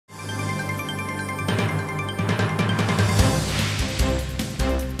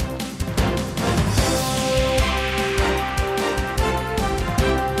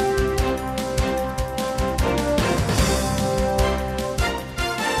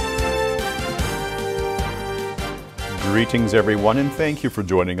Greetings everyone, and thank you for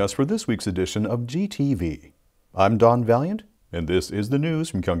joining us for this week's edition of GTV. I'm Don Valiant, and this is the news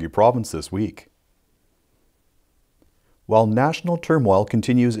from Gyeonggi Province this week. While national turmoil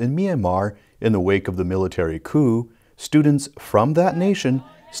continues in Myanmar in the wake of the military coup, students from that nation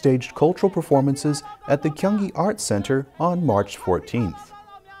staged cultural performances at the Gyeonggi Arts Center on March 14th.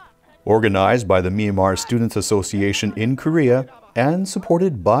 Organized by the Myanmar Students Association in Korea and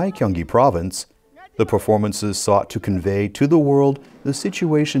supported by Gyeonggi Province, the performances sought to convey to the world the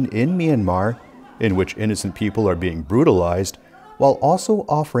situation in Myanmar, in which innocent people are being brutalized, while also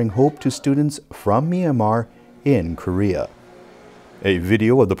offering hope to students from Myanmar in Korea. A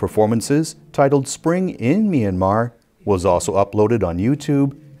video of the performances, titled Spring in Myanmar, was also uploaded on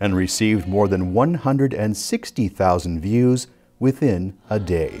YouTube and received more than 160,000 views within a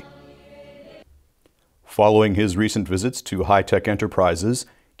day. Following his recent visits to high-tech enterprises,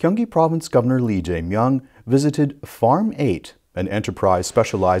 Gyeonggi Province Governor Lee Jae-myung visited Farm 8, an enterprise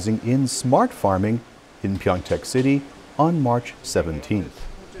specializing in smart farming in Pyeongtaek City, on March 17th.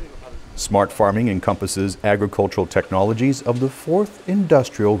 Smart farming encompasses agricultural technologies of the fourth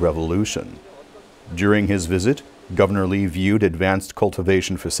industrial revolution. During his visit, Governor Lee viewed advanced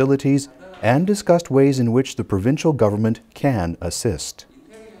cultivation facilities and discussed ways in which the provincial government can assist.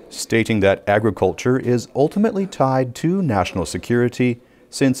 Stating that agriculture is ultimately tied to national security,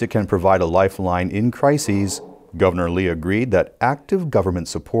 since it can provide a lifeline in crises, Governor Lee agreed that active government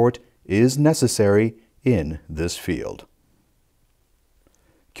support is necessary in this field.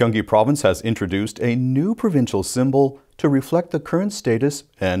 Gyeonggi Province has introduced a new provincial symbol to reflect the current status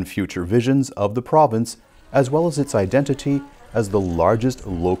and future visions of the province, as well as its identity as the largest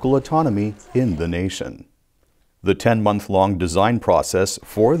local autonomy in the nation. The 10-month-long design process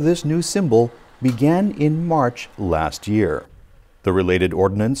for this new symbol began in March last year. The related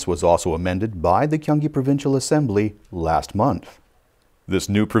ordinance was also amended by the Gyeonggi Provincial Assembly last month. This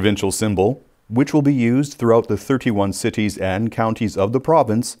new provincial symbol, which will be used throughout the 31 cities and counties of the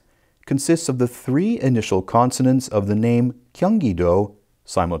province, consists of the three initial consonants of the name Gyeonggi-do,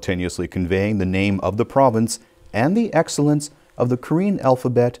 simultaneously conveying the name of the province and the excellence of the Korean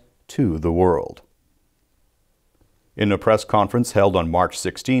alphabet to the world. In a press conference held on March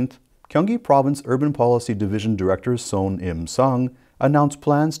 16th, Gyeonggi Province Urban Policy Division Director Son Im-sung announced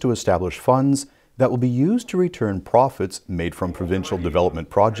plans to establish funds that will be used to return profits made from provincial development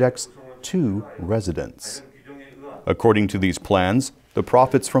projects to residents. According to these plans, the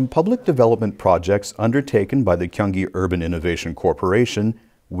profits from public development projects undertaken by the Gyeonggi Urban Innovation Corporation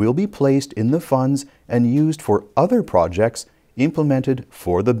will be placed in the funds and used for other projects implemented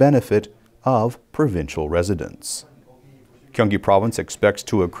for the benefit of provincial residents. Gyeonggi Province expects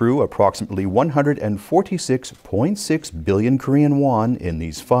to accrue approximately 146.6 billion Korean won in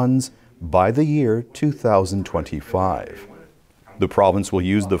these funds by the year 2025. The province will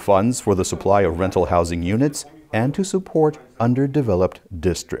use the funds for the supply of rental housing units and to support underdeveloped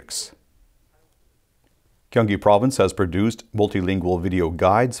districts. Gyeonggi Province has produced multilingual video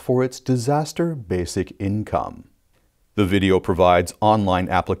guides for its disaster basic income. The video provides online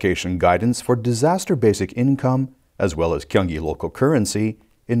application guidance for disaster basic income as well as Gyeonggi local currency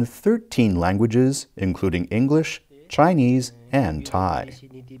in 13 languages, including English, Chinese, and Thai.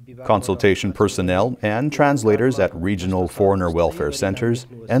 Consultation personnel and translators at regional foreigner welfare centers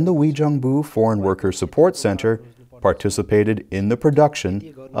and the Uijeongbu Foreign Worker Support Center participated in the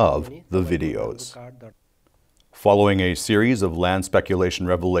production of the videos. Following a series of land speculation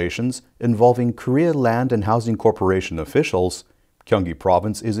revelations involving Korea Land and Housing Corporation officials, Gyeonggi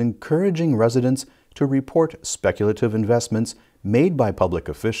Province is encouraging residents to report speculative investments made by public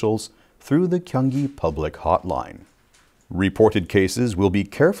officials through the Gyeonggi Public Hotline. Reported cases will be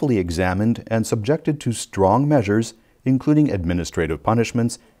carefully examined and subjected to strong measures, including administrative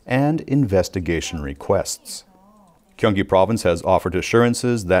punishments and investigation requests. Gyeonggi Province has offered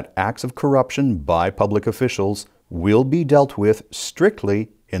assurances that acts of corruption by public officials will be dealt with strictly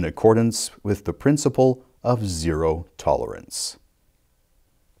in accordance with the principle of zero tolerance.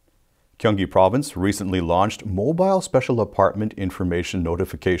 Gyeonggi Province recently launched mobile special apartment information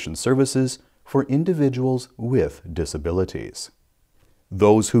notification services for individuals with disabilities.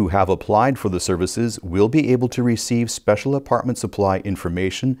 Those who have applied for the services will be able to receive special apartment supply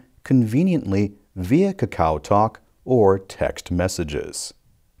information conveniently via KakaoTalk or text messages.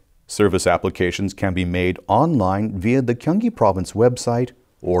 Service applications can be made online via the Gyeonggi Province website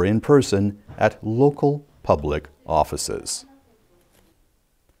or in person at local public offices.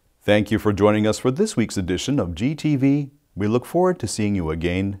 Thank you for joining us for this week's edition of GTV. We look forward to seeing you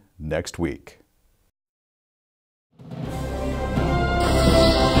again next week.